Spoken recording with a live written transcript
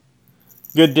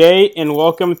Good day and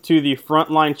welcome to the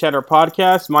Frontline Chatter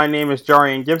podcast. My name is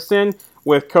Jarian Gibson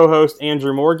with co-host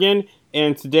Andrew Morgan,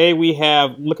 and today we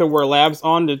have Liquidware Labs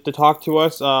on to talk to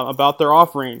us about their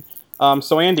offering.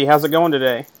 So Andy, how's it going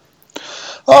today?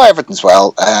 Oh, everything's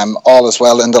well. All is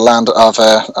well in the land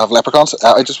of leprechauns.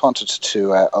 I just wanted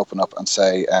to open up and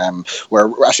say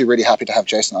we're actually really happy to have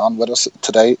Jason on with us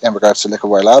today in regards to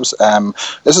Liquidware Labs.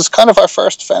 This is kind of our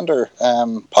first vendor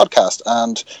podcast,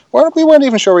 and we weren't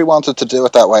even sure we wanted to do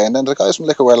it that way. And then the guys from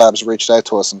Liquidware Labs reached out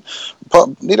to us, and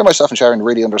neither myself and Sharon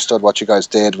really understood what you guys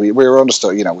did. We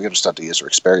understood the user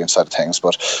experience side of things,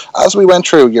 but as we went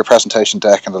through your presentation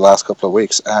deck in the last couple of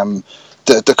weeks,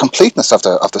 the completeness of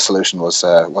the solution was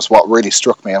what really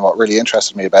struck me and what really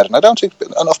interested me about it, and I don't think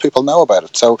enough people know about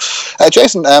it. So,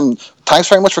 Jason, thanks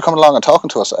very much for coming along and talking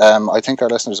to us. I think our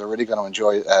listeners are really going to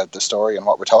enjoy the story and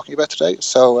what we're talking about today.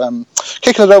 So,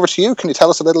 kicking it over to you, can you tell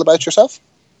us a little about yourself?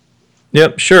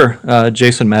 Yep, sure.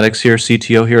 Jason Maddox here,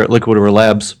 CTO here at Liquidware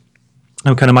Labs.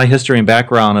 Kind of my history and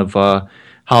background of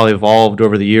how I evolved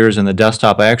over the years in the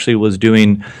desktop. I actually was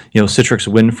doing Citrix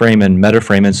WinFrame and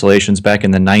MetaFrame installations back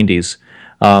in the 90s.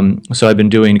 So I've been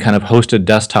doing kind of hosted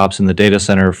desktops in the data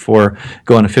center for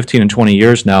going to 15 and 20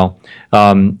 years now.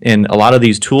 And a lot of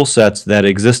these tool sets that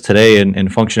exist today and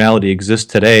functionality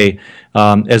exists today,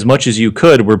 as much as you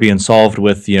could, were being solved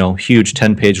with huge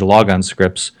 10-page logon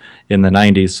scripts in the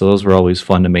 90s. So those were always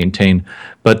fun to maintain.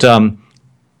 But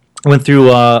I went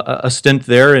through a stint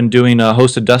there in doing a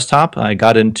hosted desktop. I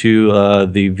got into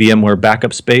the VMware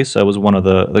backup space. I was one of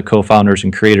the co-founders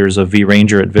and creators of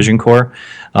vRanger at VisionCore.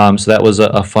 So that was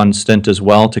a fun stint as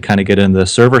well to kind of get into the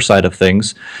server side of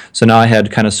things. So now I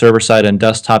had kind of server side and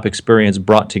desktop experience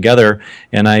brought together,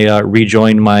 and I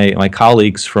rejoined my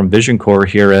colleagues from VisionCore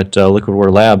here at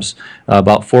Liquidware Labs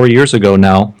about 4 years ago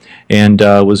now, and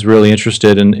was really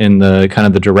interested in the kind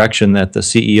of the direction that the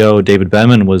CEO, David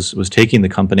Benman, was taking the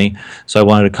company. So I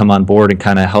wanted to come on board and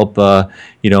kind of help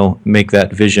make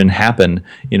that vision happen,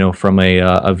 from a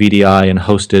VDI and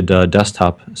hosted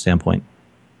desktop standpoint.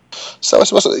 So I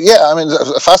suppose, yeah, I mean,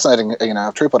 fascinating,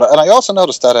 throughput. And I also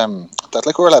noticed that that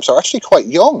Liquidware Labs are actually quite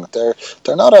young. They're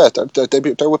not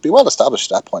they would be well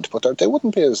established at that point, but they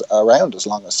wouldn't be around as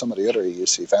long as some of the other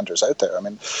EUC vendors out there. I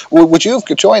mean, would you have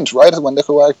joined right when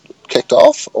Liquidware kicked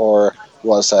off, or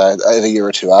was a year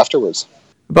or two afterwards?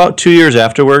 About 2 years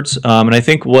afterwards, and I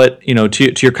think what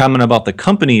to your comment about the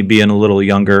company being a little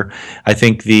younger, I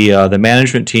think the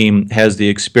management team has the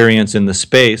experience in the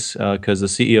space because the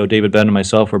CEO David Ben and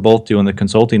myself were both doing the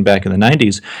consulting back in the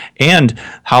 90s, and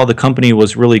how the company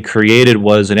was really created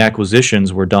was and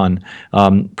acquisitions were done.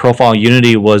 Profile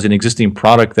Unity was an existing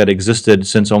product that existed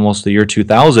since almost the year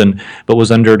 2000, but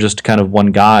was under just kind of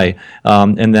one guy,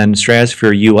 and then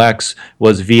Stratosphere UX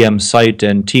was VM Site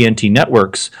and TNT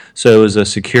Networks, so it was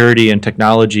a security and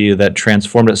technology that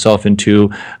transformed itself into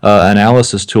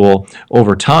analysis tool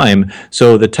over time.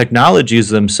 So the technologies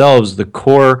themselves, the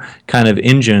core kind of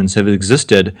engines, have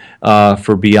existed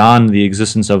for beyond the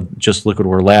existence of just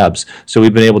Liquidware Labs. So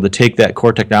we've been able to take that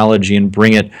core technology and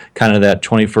bring it kind of that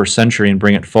 21st century and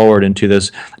bring it forward into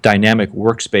this dynamic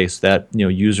workspace that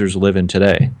users live in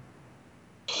today.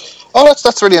 Oh,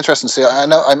 that's really interesting to see. I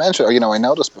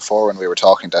noticed before when we were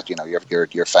talking that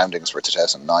your foundings were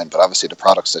 2009, but obviously the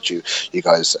products that you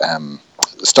guys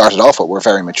started off with were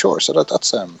very mature. So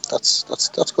that's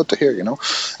good to hear.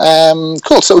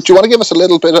 Cool. So do you want to give us a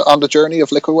little bit on the journey of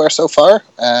Liquidware so far?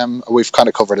 We've kind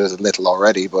of covered it a little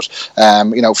already, but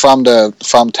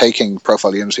from taking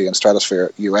Profile Unity and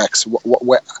Stratosphere UX,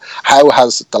 how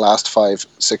has the last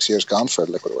 5-6 years gone for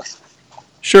Liquidware?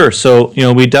 Sure. So,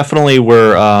 we definitely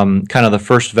were kind of the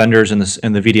first vendors in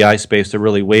the VDI space to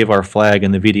really wave our flag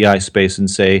in the VDI space and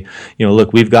say,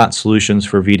 look, we've got solutions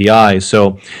for VDI.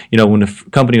 So, when the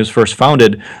company was first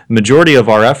founded, the majority of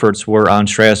our efforts were on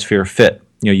Stratosphere Fit.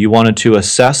 You wanted to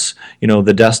assess,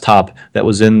 the desktop that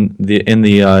was in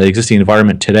the existing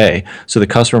environment today. So the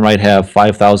customer might have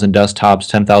 5,000 desktops,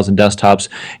 10,000 desktops,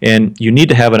 and you need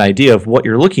to have an idea of what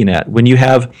you're looking at. When you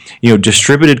have,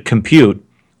 distributed compute,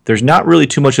 there's not really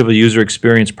too much of a user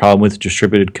experience problem with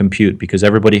distributed compute because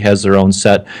everybody has their own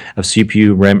set of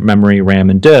CPU, memory,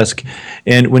 RAM, and disk.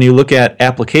 And when you look at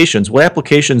applications, what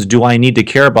applications do I need to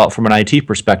care about from an IT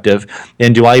perspective?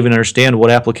 And do I even understand what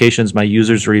applications my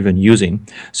users are even using?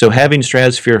 So having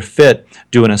Stratosphere Fit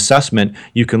do an assessment,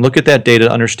 you can look at that data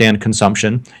to understand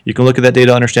consumption. You can look at that data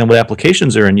to understand what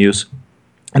applications are in use.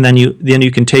 And then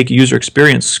you can take user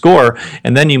experience score,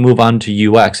 and then you move on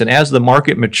to UX. And as the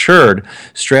market matured,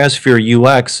 Stratosphere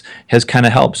UX has kind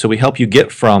of helped. So we help you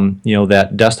get from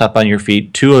that desktop on your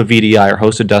feet to a VDI or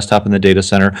hosted desktop in the data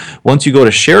center. Once you go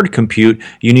to shared compute,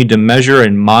 you need to measure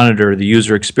and monitor the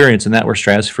user experience, and that's where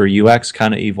Stratosphere UX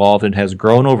kind of evolved and has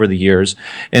grown over the years.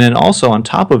 And then also on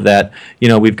top of that,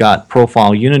 we've got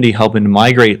Profile Unity helping to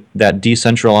migrate that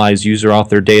decentralized user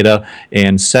author data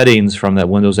and settings from that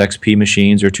Windows XP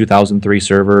machines or 2003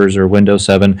 servers or Windows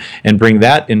 7 and bring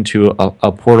that into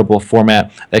a portable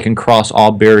format that can cross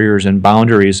all barriers and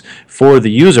boundaries for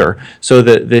the user. So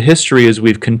the history is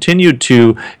we've continued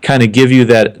to kind of give you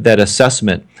that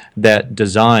assessment, that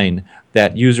design,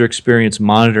 that user experience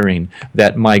monitoring,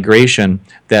 that migration,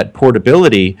 that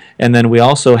portability. And then we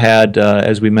also had,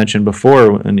 as we mentioned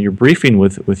before in your briefing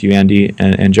with you, Andy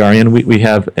and Jarian, we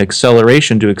have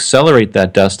acceleration to accelerate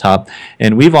that desktop.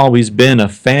 And we've always been a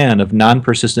fan of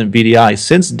non-persistent VDI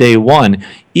since day one,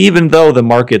 even though the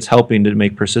market's helping to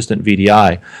make persistent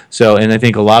VDI. So, and I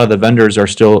think a lot of the vendors are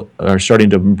starting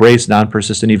to embrace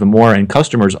non-persistent even more, and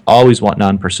customers always want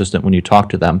non-persistent when you talk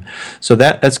to them. So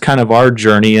that's kind of our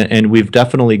journey, and we've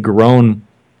definitely grown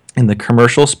in the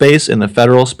commercial space, in the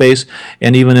federal space,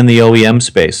 and even in the OEM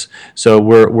space. So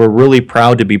we're really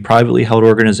proud to be a privately held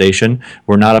organization.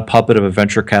 We're not a puppet of a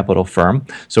venture capital firm.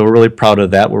 So we're really proud of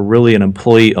that. We're really an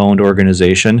employee-owned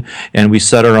organization, and we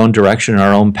set our own direction and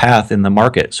our own path in the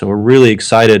market. So we're really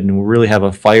excited, and we really have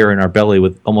a fire in our belly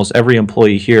with almost every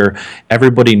employee here.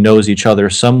 Everybody knows each other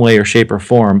some way or shape or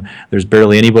form. There's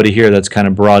barely anybody here that's kind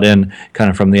of brought in kind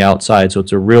of from the outside. So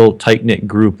it's a real tight-knit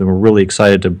group, and we're really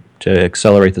excited to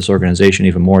accelerate this organization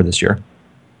even more this year.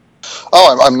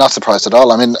 Oh, I'm not surprised at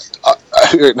all. I mean,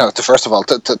 first of all,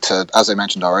 to as I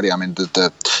mentioned already, I mean,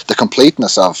 the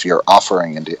completeness of your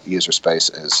offering in the user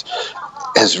space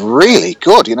is really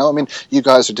good. I mean, you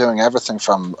guys are doing everything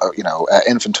from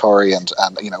inventory and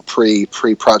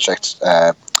pre-project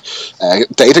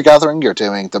data gathering. You're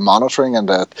doing the monitoring and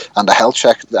the health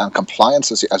check and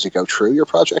compliance as you go through your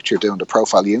project. You're doing the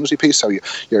Profile Unity piece, so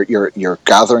you're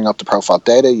gathering up the profile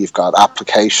data. You've got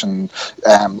application,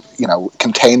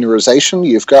 containerization.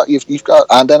 You've got,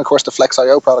 and then of course the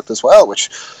Flex.io product as well,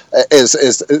 which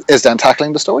is then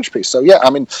tackling the storage piece. So yeah, I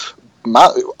mean,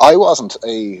 I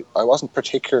wasn't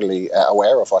particularly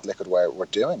aware of what Liquidware were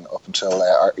doing up until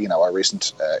our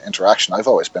recent interaction. I've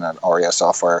always been an RES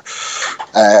software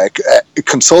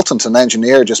consultant and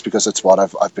engineer just because it's what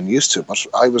I've been used to. But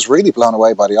I was really blown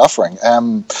away by the offering.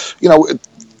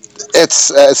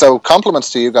 It's so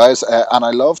compliments to you guys, and I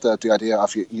love the idea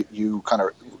of you kind of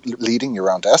leading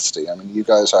your own destiny. I mean, you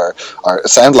guys are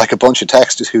sound like a bunch of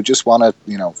techs who just want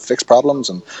to fix problems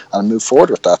and move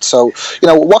forward with that. So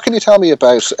what can you tell me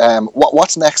about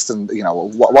what's next, and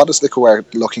what is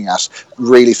Liquidware looking at,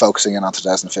 really focusing in on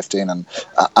 2015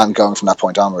 and going from that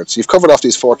point onwards? You've covered off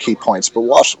these 4 key points, but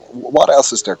what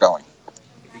else is there going?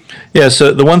 Yeah,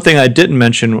 so the one thing I didn't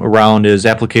mention around is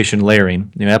application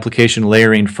layering. Application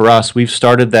layering for us, we've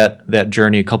started that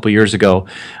journey a couple years ago,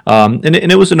 and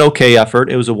it was an okay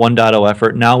effort. It was a 1.0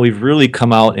 effort. Now we've really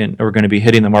come out and we're going to be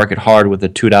hitting the market hard with a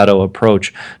 2.0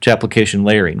 approach to application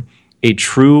layering. A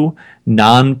true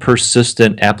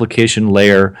non-persistent application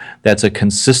layer that's a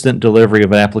consistent delivery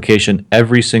of an application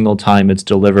every single time it's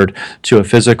delivered to a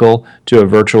physical, to a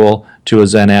virtual, to a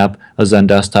Zen app, a Zen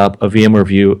desktop, a VMware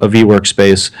View, a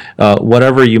vWorkspace,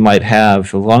 whatever you might have.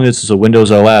 As long as it's a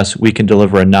Windows OS, we can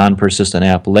deliver a non-persistent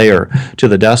app layer to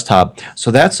the desktop.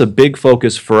 So that's a big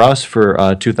focus for us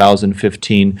for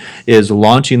 2015, is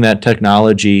launching that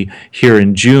technology here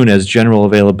in June as general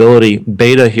availability.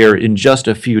 Beta here in just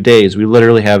a few days. We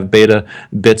literally have beta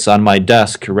bits on my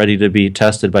desk ready to be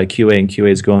tested by QA, and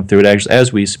QA is going through it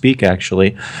as we speak,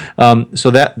 actually. So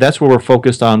that's where we're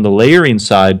focused on the layering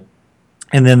side.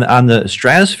 And then on the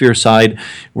Stratosphere side,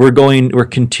 we're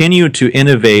continue to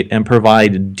innovate and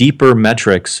provide deeper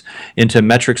metrics into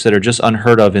metrics that are just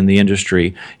unheard of in the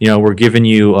industry. We're giving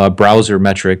you browser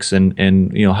metrics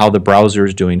and how the browser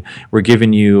is doing. We're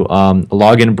giving you a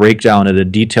login breakdown at a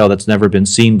detail that's never been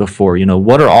seen before.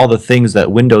 What are all the things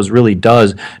that Windows really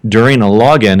does during a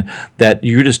login that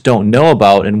you just don't know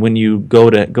about? And when you go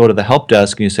to the help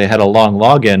desk and you say, I had a long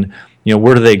login,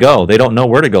 where do they go? They don't know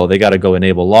where to go. They got to go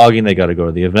enable logging. They got to go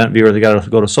to the event viewer. They got to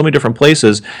go to so many different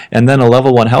places. And then a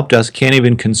level 1 help desk can't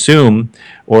even consume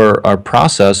or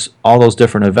process all those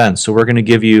different events. So we're going to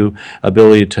give you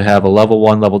ability to have a level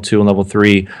 1, level 2, and level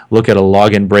 3 look at a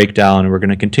login breakdown. And we're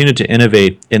going to continue to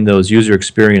innovate in those user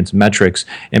experience metrics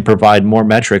and provide more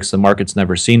metrics the market's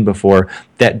never seen before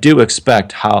that do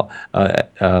expect how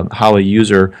a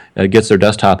user gets their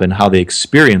desktop and how they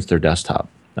experience their desktop.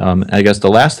 I guess the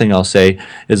last thing I'll say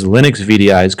is Linux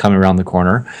VDI is coming around the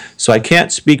corner. So I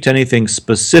can't speak to anything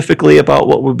specifically about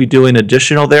what we'll be doing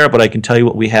additional there, but I can tell you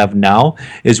what we have now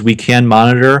is we can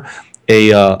monitor a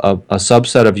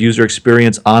subset of user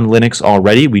experience on Linux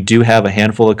already. We do have a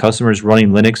handful of customers running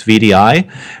Linux VDI,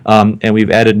 and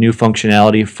we've added new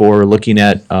functionality for looking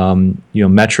at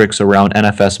metrics around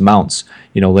NFS mounts.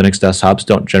 Linux desktops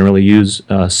don't generally use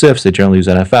CIFS; they generally use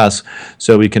NFS.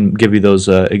 So we can give you those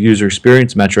user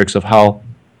experience metrics of how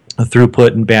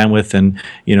throughput and bandwidth and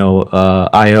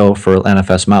I/O for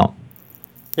NFS mount.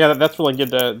 Yeah, that's really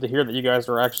good to hear that you guys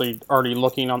are actually already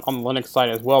looking on the Linux side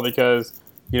as well, because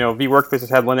vWorkspace has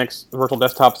had Linux virtual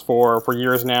desktops for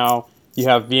years now. You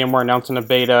have VMware announcing a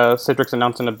beta, Citrix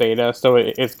announcing a beta, so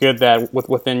it's good that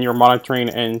within your monitoring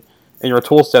and your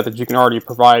tool set that you can already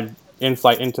provide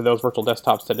insight into those virtual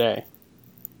desktops today.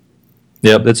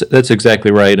 Yep, that's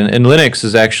exactly right. And Linux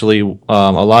is actually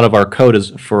a lot of our code is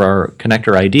for our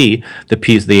connector ID,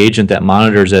 the agent that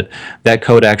monitors it. That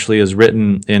code actually is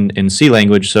written in C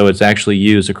language, so it's actually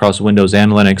used across Windows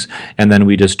and Linux. And then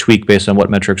we just tweak based on what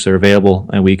metrics are available,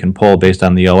 and we can pull based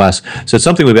on the OS. So it's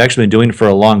something we've actually been doing for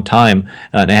a long time,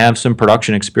 and have some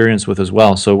production experience with as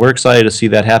well. So we're excited to see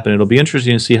that happen. It'll be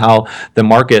interesting to see how the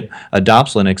market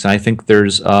adopts Linux. And I think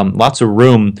there's lots of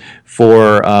room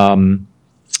for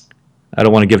I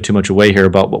don't want to give too much away here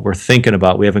about what we're thinking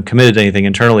about. We haven't committed to anything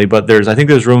internally, but I think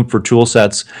there's room for tool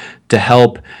sets to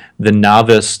help the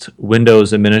novice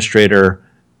Windows administrator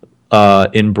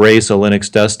embrace a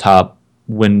Linux desktop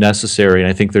when necessary. And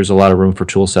I think there's a lot of room for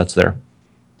tool sets there.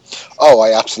 Oh,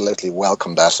 I absolutely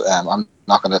welcome that. I'm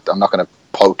not gonna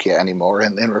poke you anymore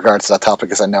in regards to that topic,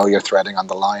 because I know you're threading on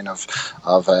the line of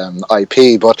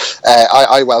IP, but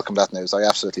I welcome that news. I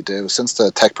absolutely do. Since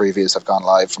the tech previews have gone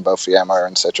live from both VMware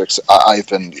and Citrix, I've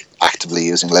been actively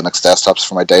using Linux desktops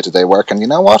for my day-to-day work, and you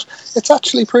know what? It's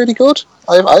actually pretty good.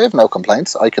 I have no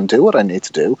complaints. I can do what I need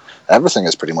to do. Everything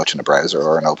is pretty much in a browser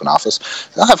or an open office.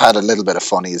 I have had a little bit of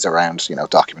funnies around,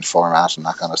 document format and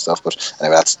that kind of stuff, but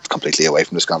anyway, that's completely away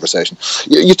from this conversation.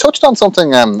 You touched on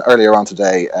something earlier on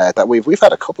today that we've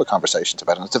had a couple of conversations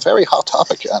about, and it's a very hot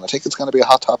topic, and I think it's going to be a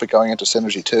hot topic going into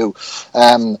Synergy too.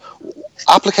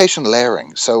 Application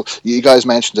layering. So you guys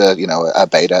mentioned a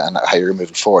beta and how you're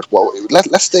moving forward. Well,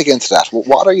 let's dig into that.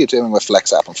 What are you doing with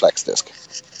FlexApp and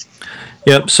FlexDisk?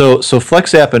 Yep. So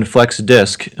FlexApp and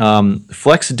FlexDisk.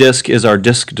 FlexDisk is our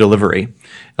disk delivery.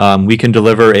 We can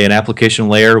deliver an application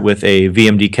layer with a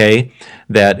VMDK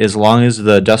that, as long as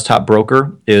the desktop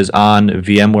broker is on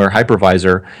VMware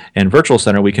Hypervisor and Virtual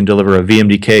Center, we can deliver a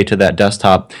VMDK to that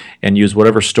desktop and use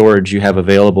whatever storage you have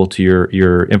available to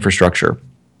your infrastructure.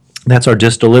 That's our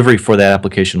disk delivery for that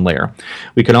application layer.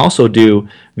 We can also do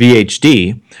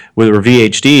VHD, where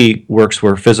VHD works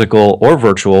for physical or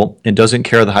virtual and doesn't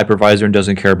care the hypervisor and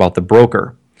doesn't care about the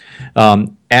broker.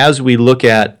 As we look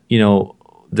at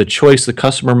the choice the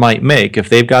customer might make, if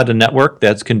they've got a network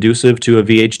that's conducive to a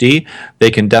VHD,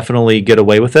 they can definitely get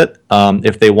away with it.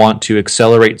 If they want to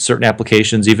accelerate certain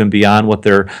applications even beyond what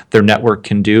their network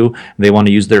can do, they want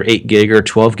to use their 8 gig or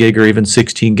 12 gig or even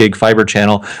 16 gig fiber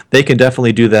channel, they can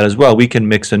definitely do that as well. We can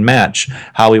mix and match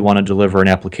how we want to deliver an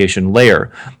application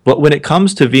layer. But when it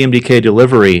comes to VMDK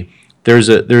delivery, there's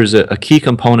a key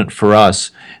component for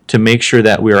us to make sure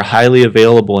that we are highly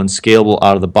available and scalable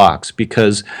out of the box,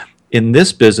 because in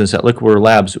this business at Liquidware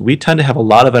Labs, we tend to have a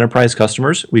lot of enterprise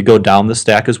customers. We go down the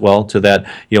stack as well to that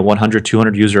 100,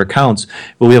 200 user accounts,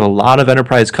 but we have a lot of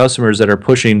enterprise customers that are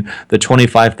pushing the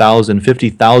 25,000,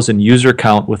 50,000 user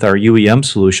count with our UEM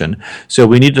solution. So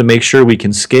we need to make sure we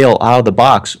can scale out of the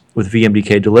box with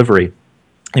VMDK delivery.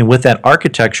 And with that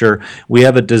architecture, we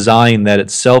have a design that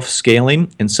it's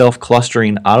self-scaling and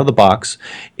self-clustering out of the box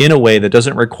in a way that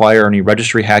doesn't require any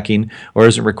registry hacking or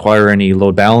doesn't require any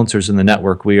load balancers in the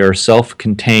network. We are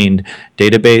self-contained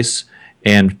database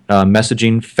and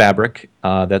messaging fabric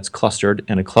that's clustered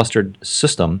in a clustered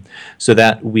system, so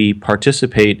that we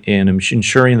participate in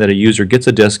ensuring that a user gets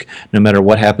a disk no matter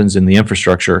what happens in the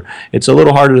infrastructure. It's a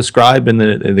little hard to describe in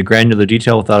the granular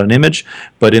detail without an image,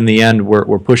 but in the end,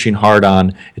 we're pushing hard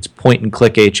on its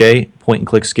point-and-click HA,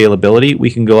 point-and-click scalability.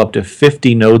 We can go up to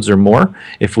 50 nodes or more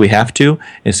if we have to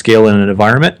and scale in an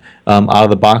environment. Out of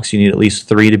the box, you need at least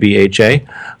 3 to be HA.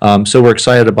 So we're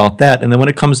excited about that. And then when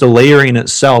it comes to layering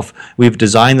itself, we've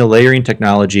designed the layering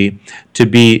technology to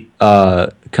be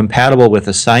compatible with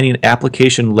assigning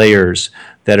application layers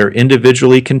that are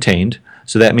individually contained.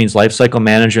 So that means lifecycle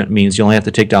management means you only have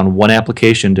to take down one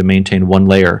application to maintain one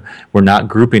layer. We're not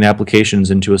grouping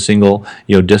applications into a single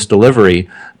disk delivery.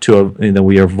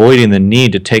 We are avoiding the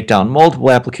need to take down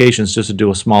multiple applications just to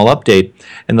do a small update.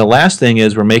 And the last thing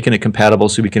is we're making it compatible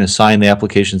so we can assign the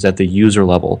applications at the user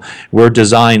level. We're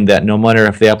designed that no matter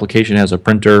if the application has a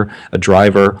printer, a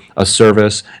driver, a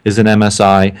service, is an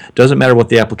MSI, doesn't matter what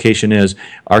the application is,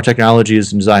 our technology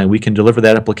is designed. We can deliver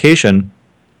that application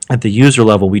at the user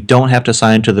level. We don't have to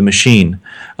assign it to the machine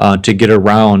to get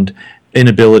around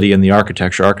inability in the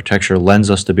architecture. Architecture lends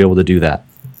us to be able to do that.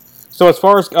 So as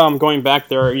far as going back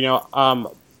there,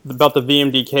 about the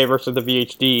VMDK versus the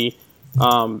VHD,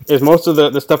 is most of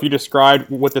the stuff you described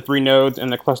with the 3 nodes and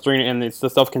the clustering and the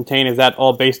self-contained, is that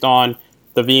all based on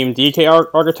the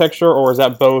VMDK architecture, or is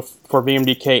that both for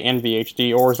VMDK and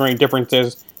VHD, or is there any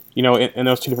differences, in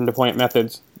those 2 different deployment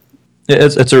methods?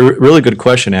 It's a really good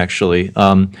question, actually.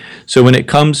 So when it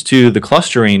comes to the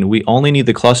clustering, we only need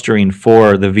the clustering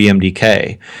for the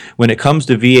VMDK. When it comes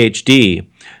to VHD,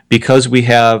 because we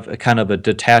have a kind of a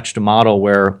detached model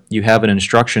where you have an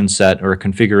instruction set or a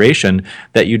configuration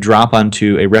that you drop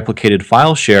onto a replicated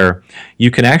file share,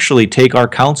 you can actually take our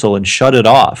console and shut it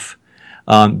off.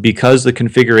 Because the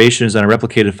configuration is on a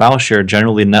replicated file share,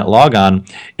 generally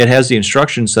NetLogon, it has the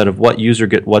instruction set of what user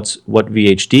get what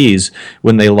VHDs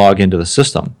when they log into the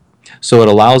system. So it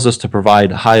allows us to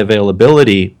provide high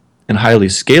availability and highly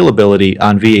scalability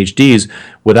on VHDs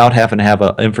without having to have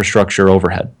an infrastructure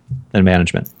overhead and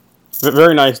management.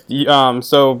 Very nice.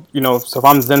 So if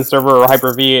I'm Zen Server or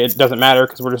Hyper-V, it doesn't matter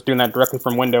because we're just doing that directly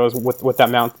from Windows with that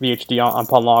mount VHD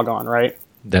upon logon, right?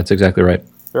 That's exactly right.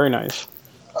 Very nice.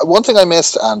 One thing I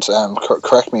missed, and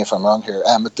correct me if I'm wrong here,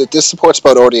 this supports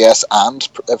both RDS and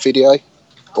VDI,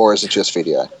 or is it just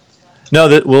VDI? No,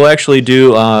 we'll actually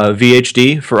do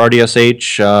VHD for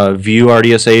RDSH, View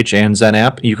RDSH, and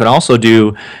XenApp. You can also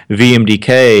do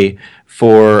VMDK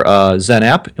for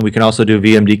XenApp, and we can also do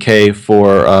VMDK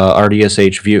for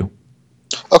RDSH View.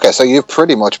 Okay, so you've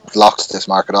pretty much locked this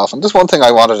market off. And just one thing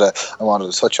I wanted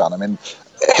to touch on. I mean,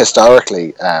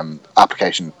 historically,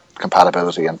 application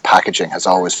compatibility and packaging has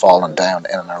always fallen down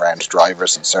in and around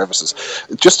drivers and services.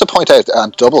 Just to point out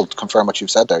and double confirm what you've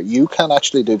said there, you can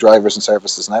actually do drivers and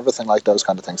services and everything like those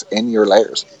kind of things in your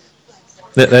layers.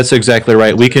 That's exactly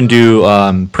right. We can do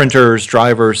printers,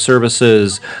 drivers,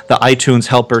 services, the iTunes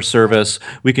helper service.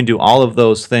 We can do all of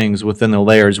those things within the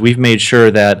layers. We've made sure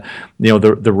that the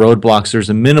roadblocks, there's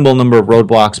a minimal number of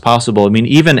roadblocks possible. I mean,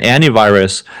 even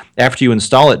antivirus, after you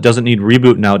install it, doesn't need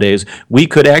reboot nowadays. We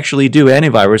could actually do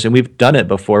antivirus, and we've done it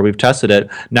before. We've tested it.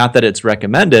 Not that it's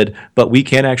recommended, but we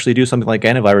can actually do something like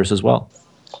antivirus as well.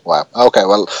 Wow. Okay.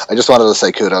 Well, I just wanted to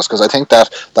say kudos because I think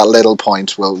that little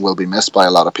point will be missed by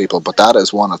a lot of people, but that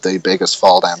is one of the biggest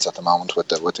fall downs at the moment with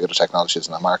the other technologies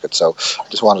in the market. So I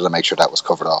just wanted to make sure that was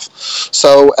covered off.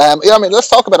 So let's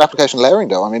talk about application layering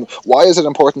though. I mean, why is it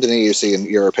important in EUC in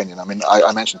your opinion? I mean,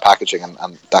 I mentioned packaging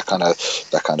and that kind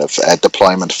of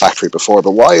deployment factory before,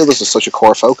 but why is this such a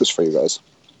core focus for you guys?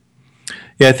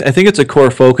 Yeah, I think it's a core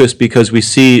focus because we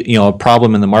see, a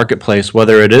problem in the marketplace,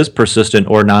 whether it is persistent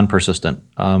or non-persistent.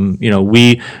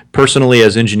 We personally,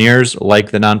 as engineers, like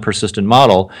the non-persistent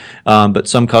model, but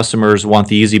some customers want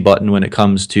the easy button when it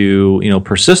comes to,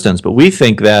 persistence. But we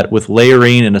think that with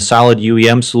layering and a solid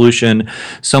UEM solution,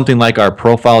 something like our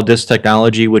profile disk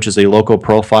technology, which is a local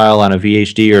profile on a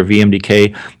VHD or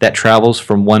VMDK that travels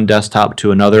from one desktop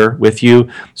to another with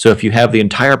you. So if you have the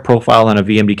entire profile on a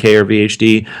VMDK or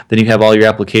VHD, then you have all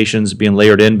your applications being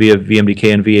layered in via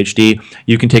VMDK and VHD.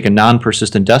 You can take a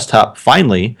non-persistent desktop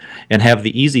finally and have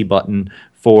the easy button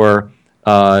for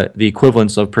the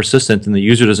equivalence of persistence, and the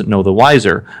user doesn't know the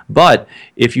wiser. But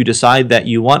if you decide that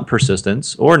you want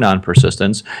persistence or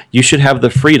non-persistence, you should have the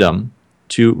freedom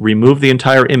to remove the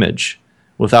entire image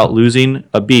without losing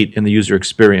a beat in the user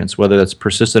experience, whether that's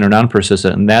persistent or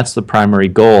non-persistent. And that's the primary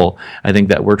goal, I think,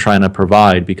 that we're trying to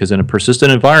provide, because in a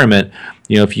persistent environment,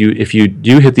 if you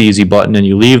do hit the easy button and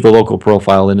you leave the local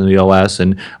profile into the OS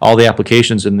and all the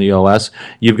applications in the OS,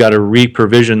 you've got to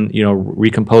re-provision,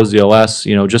 recompose the OS,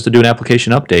 just to do an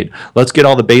application update. Let's get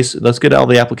all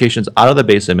the applications out of the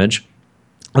base image.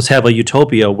 Let's have a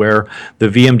utopia where the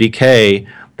VMDK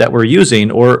that we're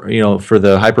using, or for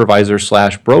the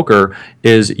hypervisor / broker,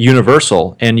 is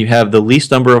universal, and you have the least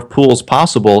number of pools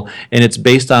possible, and it's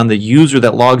based on the user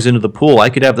that logs into the pool. I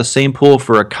could have the same pool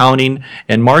for accounting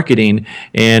and marketing,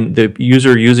 and the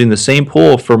user using the same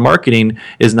pool for marketing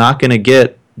is not going to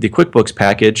get the QuickBooks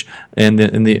package, and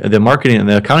the marketing and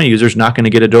the accounting user is not going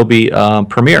to get Adobe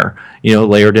Premiere,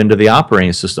 layered into the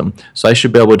operating system. So I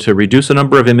should be able to reduce the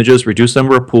number of images, reduce the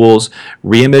number of pools,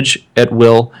 re-image at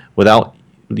will without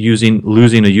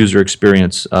losing a user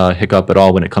experience hiccup at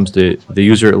all when it comes to the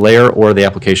user layer or the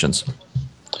applications.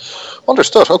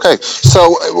 Understood. Okay.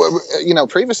 So,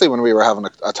 previously when we were having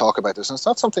a talk about this, and it's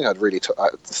not something I'd really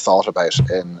thought about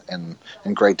in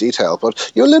great detail,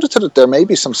 but you alluded to that there may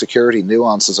be some security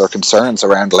nuances or concerns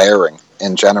around layering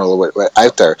in general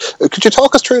out there. Could you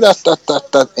talk us through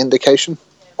that indication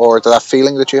or that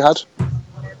feeling that you had?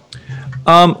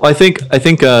 I think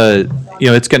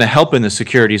it's going to help in the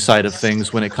security side of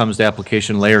things when it comes to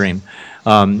application layering.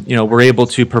 We're able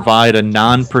to provide a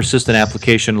non-persistent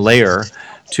application layer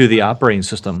to the operating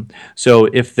system. So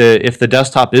if the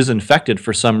desktop is infected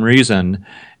for some reason,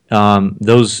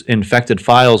 those infected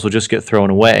files will just get thrown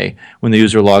away when the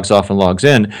user logs off and logs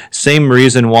in. Same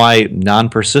reason why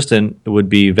non-persistent would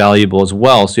be valuable as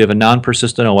well. So you have a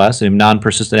non-persistent OS and a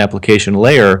non-persistent application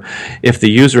layer. If the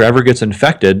user ever gets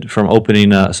infected from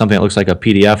opening something that looks like a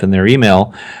PDF in their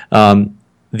email,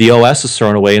 the OS is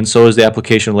thrown away, and so is the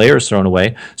application layer is thrown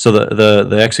away. So the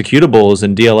executables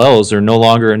and DLLs are no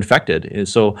longer infected.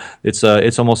 So it's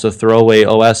almost a throwaway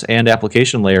OS and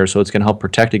application layer. So it's going to help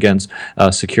protect against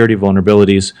security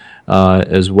vulnerabilities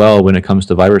as well when it comes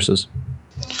to viruses.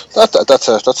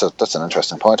 That's an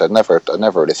interesting point. I'd never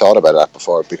really thought about that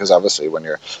before, because obviously when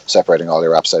you're separating all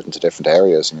your apps out into different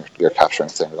areas and you're capturing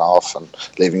things off and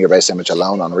leaving your base image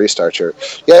alone on restart, you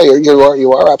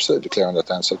are absolutely clear on that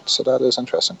then. So that is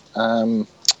interesting.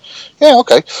 Yeah,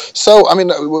 okay. So, I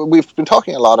mean, we've been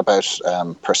talking a lot about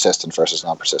persistent versus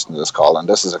non-persistent in this call, and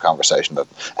this is a conversation that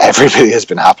everybody has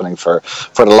been happening for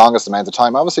the longest amount of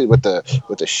time. Obviously, with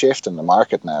the shift in the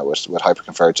market now, with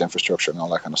hyperconverged infrastructure and all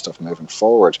that kind of stuff moving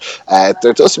forward,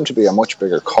 there does seem to be a much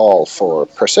bigger call for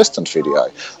persistent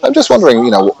VDI. I'm just wondering,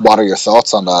 what are your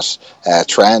thoughts on that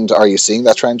trend? Are you seeing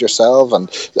that trend yourself? And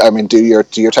I mean, do your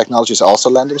technologies also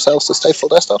lend themselves to stateful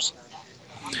desktops?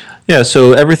 Yeah,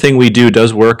 so everything we do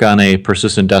does work on a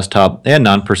persistent desktop and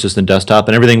non-persistent desktop,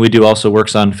 and everything we do also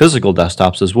works on physical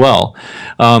desktops as well.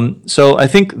 So I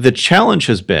think the challenge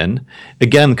has been,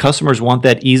 again, customers want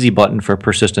that easy button for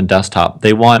persistent desktop.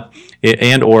 They want it,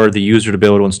 and or the user to be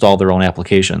able to install their own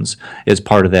applications as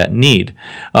part of that need.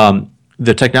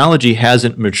 The technology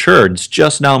hasn't matured. It's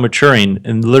just now maturing,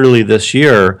 and literally this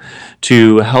year,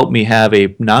 to help me have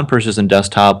a non-persistent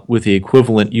desktop with the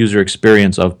equivalent user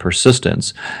experience of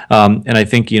persistence. And I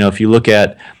think if you look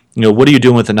at what are you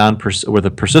doing with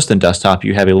a persistent desktop?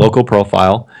 You have a local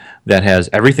profile that has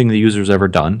everything the user's ever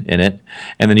done in it,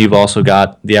 and then you've also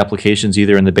got the applications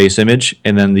either in the base image,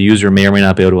 and then the user may or may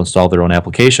not be able to install their own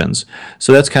applications.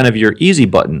 So that's kind of your easy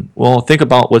button. Well, think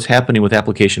about what's happening with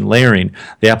application layering.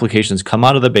 The applications come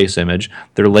out of the base image,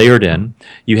 they're layered in.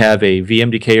 You have a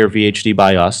VMDK or VHD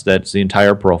by us, that's the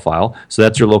entire profile. So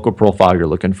that's your local profile you're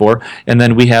looking for. And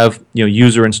then we have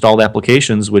user installed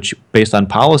applications, which based on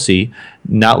policy,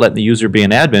 not letting the user be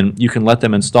an admin, you can let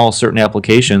them install certain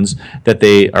applications that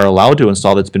they are allowed to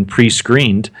install that's been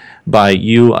pre-screened by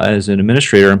you as an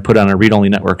administrator and put on a read-only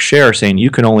network share saying you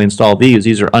can only install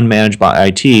these are unmanaged by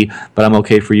IT, but I'm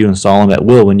okay for you to install them at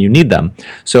will when you need them.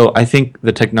 So I think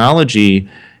the technology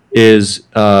is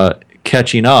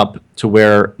catching up to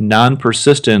where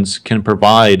non-persistence can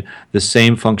provide the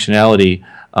same functionality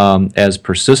as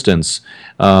persistence.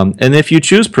 And if you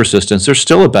choose persistence, there's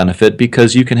still a benefit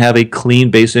because you can have a clean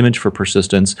base image for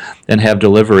persistence and have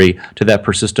delivery to that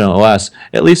persistent OS,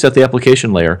 at least at the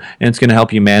application layer. And it's going to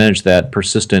help you manage that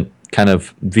persistent kind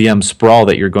of VM sprawl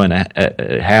that you're going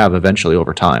to have eventually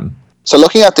over time. So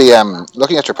looking at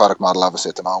your product model, obviously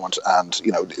at the moment, and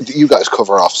you guys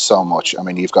cover off so much. I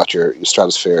mean, you've got your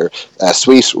Stratosphere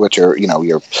suite with your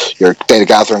data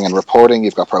gathering and reporting.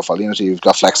 You've got Profile Unity. You've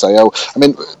got Flex.io. I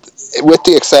mean, with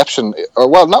the exception, or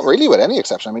well, not really with any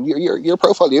exception. I mean, your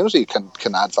Profile Unity can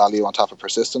add value on top of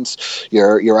persistence.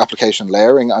 Your application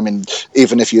layering. I mean,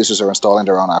 even if users are installing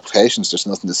their own applications, there's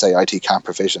nothing to say IT can't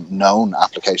provision known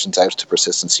applications out to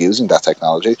persistence using that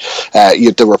technology.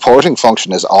 The reporting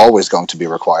function is always going to be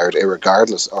required,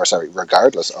 regardless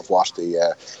of what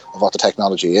the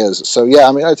technology is. So yeah,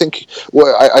 I mean, I think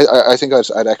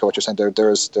I'd echo what you're saying.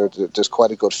 There's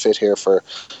quite a good fit here for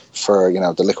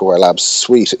the Liquidware Labs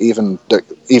suite, even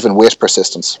with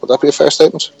persistence. Would that be a fair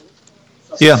statement?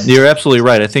 Yeah, you're absolutely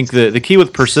right. I think the key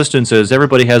with persistence is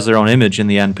everybody has their own image in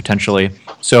the end, potentially.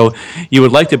 So you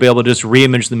would like to be able to just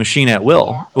re-image the machine at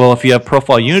will. Well, if you have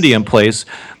Profile Unity in place,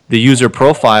 the user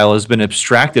profile has been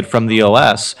abstracted from the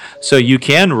OS, so you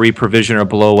can re-provision or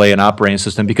blow away an operating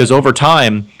system, because over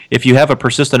time, if you have a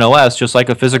persistent OS, just like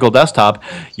a physical desktop,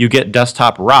 you get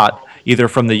desktop rot. either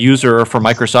from the user or from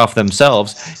Microsoft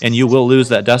themselves, and you will lose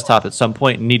that desktop at some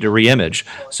point and need to reimage.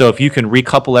 So if you can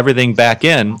recouple everything back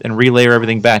in and relayer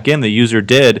everything back in the user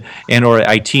did and or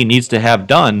IT needs to have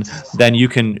done, then you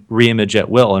can reimage at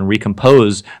will and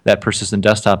recompose that persistent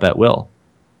desktop at will.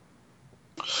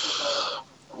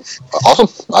 Awesome.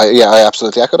 I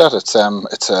absolutely echo that. It's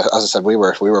as I said, we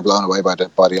were blown away by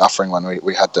the offering when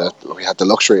we had the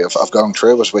luxury of going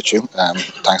through it with you.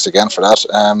 Thanks again for that.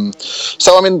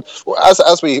 So I mean,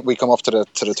 as we come up to the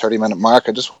 30-minute mark,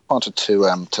 I just wanted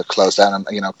to close down and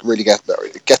really get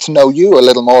to know you a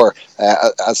little more,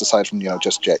 as aside from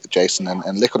just Jason and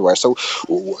Liquidware. So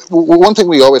one thing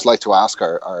we always like to ask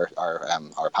our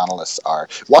panelists are,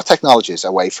 what technologies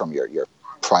away from your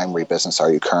primary business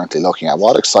are you currently looking at?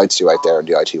 What excites you out there in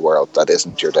the IT world that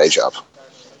isn't your day job?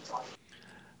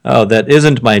 Oh, that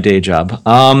isn't my day job.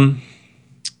 I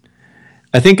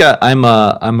think I'm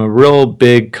a real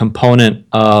big component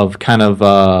of kind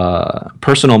of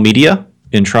personal media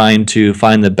in trying to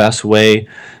find the best way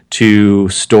to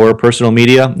store personal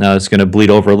media. Now it's going to bleed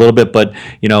over a little bit, but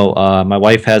my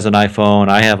wife has an iPhone,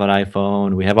 I have an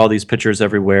iPhone, we have all these pictures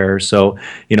everywhere. So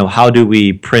how do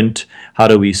we print? How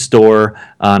do we store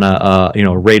on a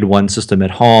RAID 1 system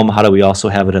at home? How do we also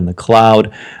have it in the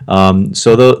cloud?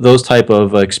 So those type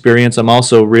of experience. I'm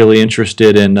also really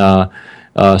interested in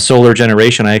solar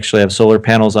generation. I actually have solar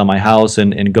panels on my house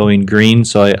and going green.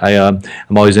 So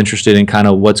I'm always interested in kind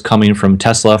of what's coming from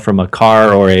Tesla, from a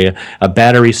car or a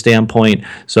battery standpoint.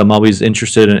 So I'm always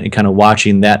interested in kind of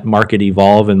watching that market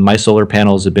evolve. And my solar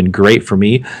panels have been great for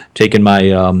me, taking my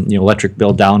electric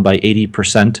bill down by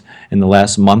 80% in the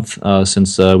last month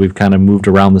since we've kind of moved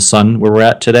around the sun where we're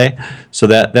at today. So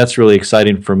that's really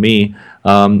exciting for me.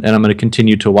 And I'm going to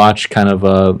continue to watch kind of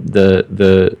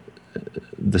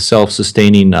the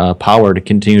self-sustaining power to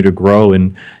continue to grow,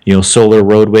 and solar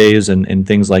roadways and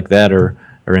things like that are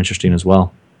interesting as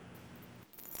well.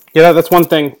 Yeah, that's one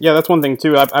thing. Yeah, that's one thing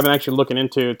too. I've been actually looking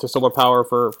into solar power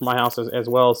for my house as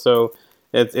well. So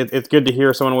it's good to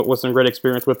hear someone with some great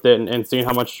experience with it and seeing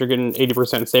how much you're getting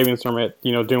 80% savings from it.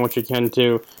 Doing what you can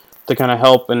to kind of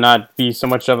help and not be so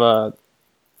much of a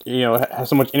have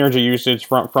so much energy usage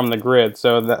from the grid.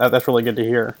 So that's really good to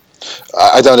hear.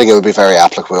 I don't think it would be very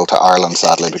applicable to Ireland,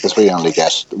 sadly, because we only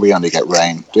get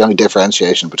rain. The only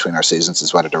differentiation between our seasons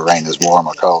is whether the rain is warm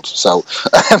or cold. So,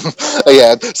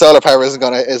 yeah, solar power isn't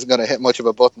gonna hit much of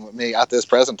a button with me at this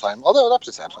present time. Although that's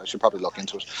just I should probably look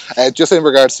into it. Just in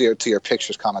regards to your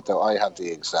pictures comment, though, I have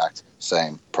the exact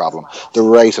same problem. The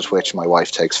rate at which my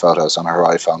wife takes photos on her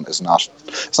iPhone it's not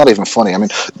even funny. I mean,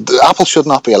 Apple should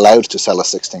not be allowed to sell a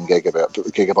 16 gigabyte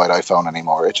iPhone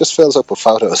anymore. It just fills up with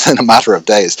photos in a matter of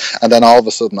days, and then all of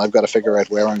a sudden I've got to figure out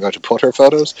where I'm going to put her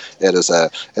photos. It is a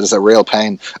real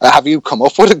pain. Have you come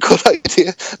up with a good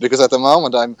idea? Because at the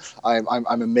moment I'm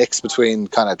a mix between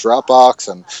kind of Dropbox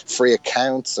and free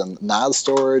accounts and NAS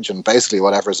storage and basically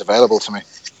whatever is available to me.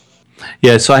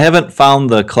 Yeah, so I haven't found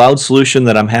the cloud solution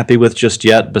that I'm happy with just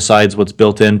yet, besides what's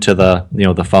built into the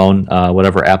phone,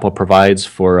 whatever Apple provides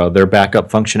for their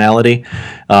backup functionality.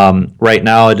 Right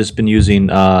now, I've just been using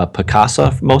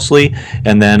Picasa mostly,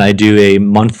 and then I do a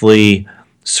monthly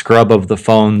scrub of the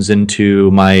phones into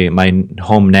my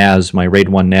home NAS, my RAID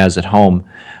 1 NAS at home,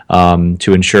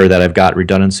 to ensure that I've got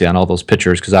redundancy on all those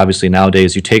pictures, because obviously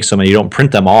nowadays you take so many, you don't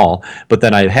print them all, but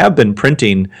then I have been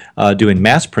printing, doing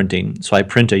mass printing, so I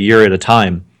print a year at a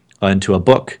time into a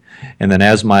book, and then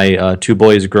as my two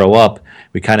boys grow up,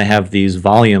 we kind of have these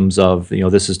volumes of,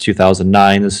 this is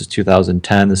 2009, this is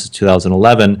 2010, this is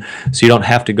 2011, so you don't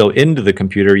have to go into the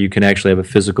computer, you can actually have a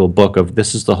physical book of,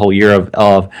 this is the whole year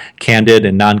of candid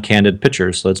and non-candid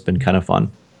pictures, so it's been kind of fun.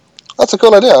 That's a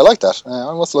cool idea. I like that.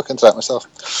 I must look into that myself.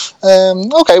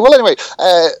 Okay. Well, anyway,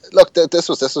 look, this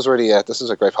was really this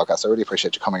is a great podcast. I really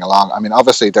appreciate you coming along. I mean,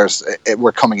 obviously,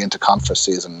 we're coming into conference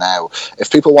season now. If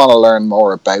people want to learn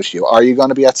more about you, are you going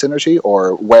to be at Synergy,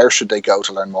 or where should they go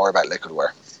to learn more about Liquidware?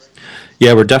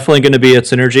 Yeah, we're definitely going to be at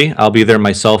Synergy. I'll be there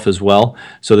myself as well.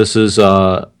 So this is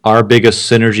our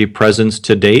biggest Synergy presence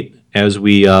to date, as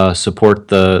we support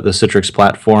the Citrix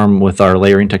platform with our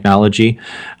layering technology.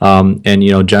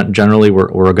 And generally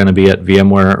we're going to be at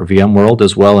VMworld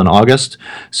as well in August.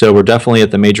 So we're definitely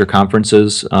at the major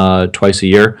conferences twice a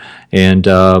year, and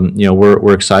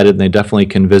we're excited. And they definitely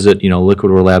can visit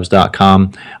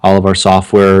liquidwarelabs.com. All of our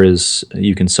software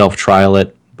you can self trial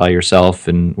it by yourself,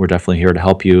 and we're definitely here to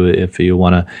help you if you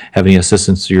want to have any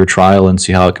assistance to your trial and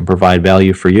see how it can provide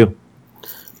value for you.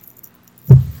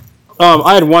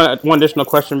 I had one additional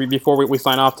question before we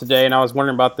sign off today, and I was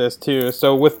wondering about this too.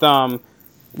 So with the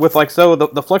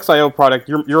FlexIO product,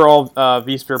 you're all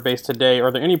vSphere based today. Are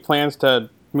there any plans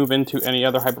to move into any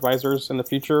other hypervisors in the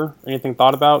future? Anything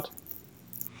thought about?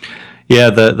 Yeah,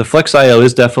 the FlexIO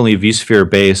is definitely vSphere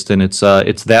based, and it's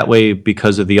that way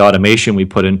because of the automation we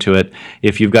put into it.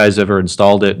 If you guys ever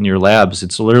installed it in your labs,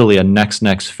 it's literally a next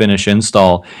finish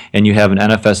install, and you have an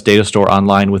NFS data store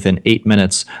online within 8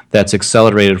 minutes. That's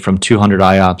accelerated from 200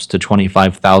 IOPS to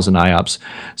 25,000 IOPS.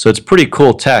 So it's pretty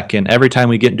cool tech, and every time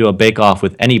we get into a bake-off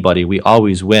with anybody, we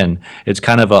always win. It's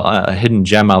kind of a hidden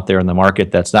gem out there in the market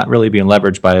that's not really being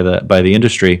leveraged by the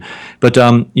industry. But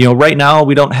right now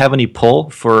we don't have any pull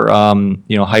for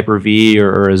Hyper-V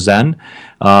or a Zen.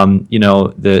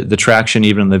 The traction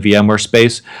even in the VMware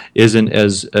space isn't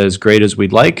as great as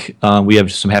we'd like. We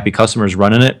have some happy customers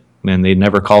running it, and they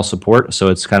never call support, so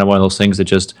it's kind of one of those things that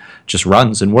just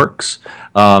runs and works.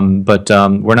 But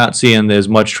we're not seeing as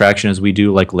much traction as we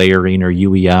do like layering or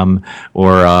UEM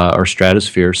or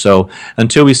Stratosphere. So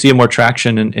until we see more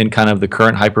traction in kind of the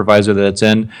current hypervisor that it's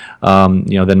in,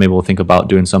 then maybe we'll think about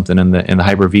doing something in the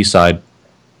Hyper-V side.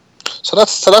 So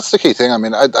that's the key thing. I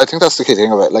mean, I think that's the key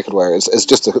thing about Liquidware is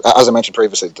just, as I mentioned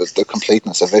previously, the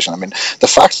completeness of vision. I mean, the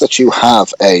fact that you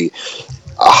have a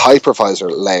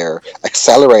hypervisor layer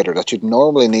accelerator that you'd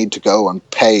normally need to go and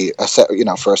pay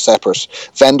for a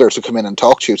separate vendor to come in and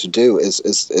talk to you to do is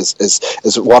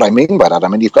what I mean by that. I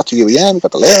mean, you've got the UEM, you've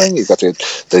got the layering, you've got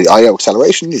the IO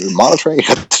acceleration, you've got monitoring, you've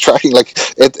got the tracking. Like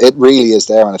it really is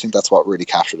there, and I think that's what really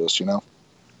captured us.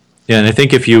 Yeah, and I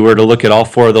think if you were to look at all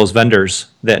four of those vendors,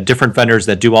 that different vendors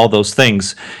that do all those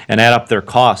things and add up their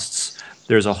costs,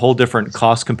 there's a whole different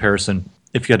cost comparison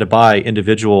if you had to buy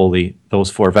individually those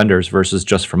four vendors versus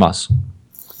just from us.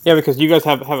 Yeah, because you guys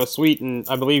have a suite, and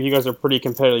I believe you guys are pretty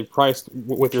competitively priced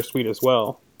with your suite as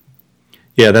well.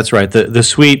 Yeah, that's right. The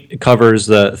suite covers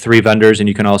the three vendors, and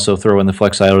you can also throw in the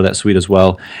FlexIO to that suite as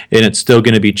well. And it's still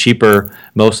going to be cheaper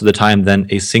most of the time than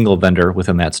a single vendor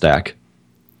within that stack.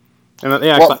 And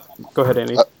go ahead,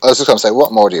 Andy. I was just going to say,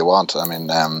 what more do you want? I mean,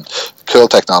 cool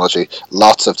technology,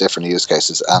 lots of different use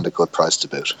cases, and a good price to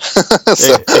boot.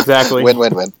 So, exactly.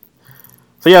 Win-win-win.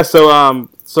 So yeah, so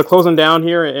closing down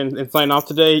here and signing off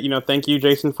today. Thank you,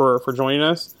 Jason, for joining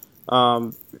us.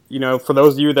 For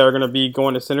those of you that are going to be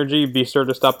going to Synergy, be sure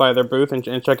to stop by their booth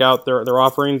and check out their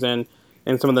offerings and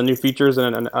some of the new features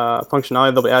and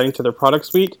functionality they'll be adding to their product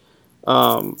suite.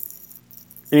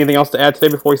 Anything else to add today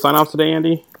before we sign off today,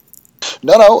 Andy?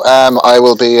 No.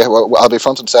 I'll be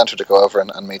front and center to go over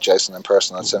and meet Jason in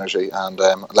person at Synergy, and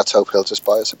let's hope he'll just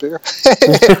buy us a beer.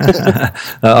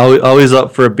 Always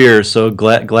up for a beer. So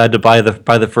glad to buy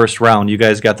the first round. You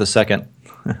guys got the second.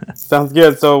 Sounds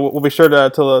good. So we'll be sure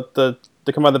to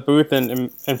come by the booth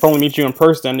and formally meet you in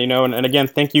person. And again,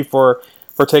 thank you for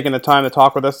taking the time to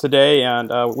talk with us today, and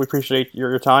we appreciate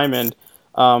your time. And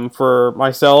for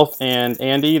myself and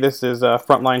Andy, this is a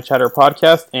Frontline Chatter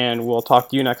podcast, and we'll talk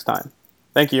to you next time.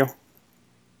 Thank you.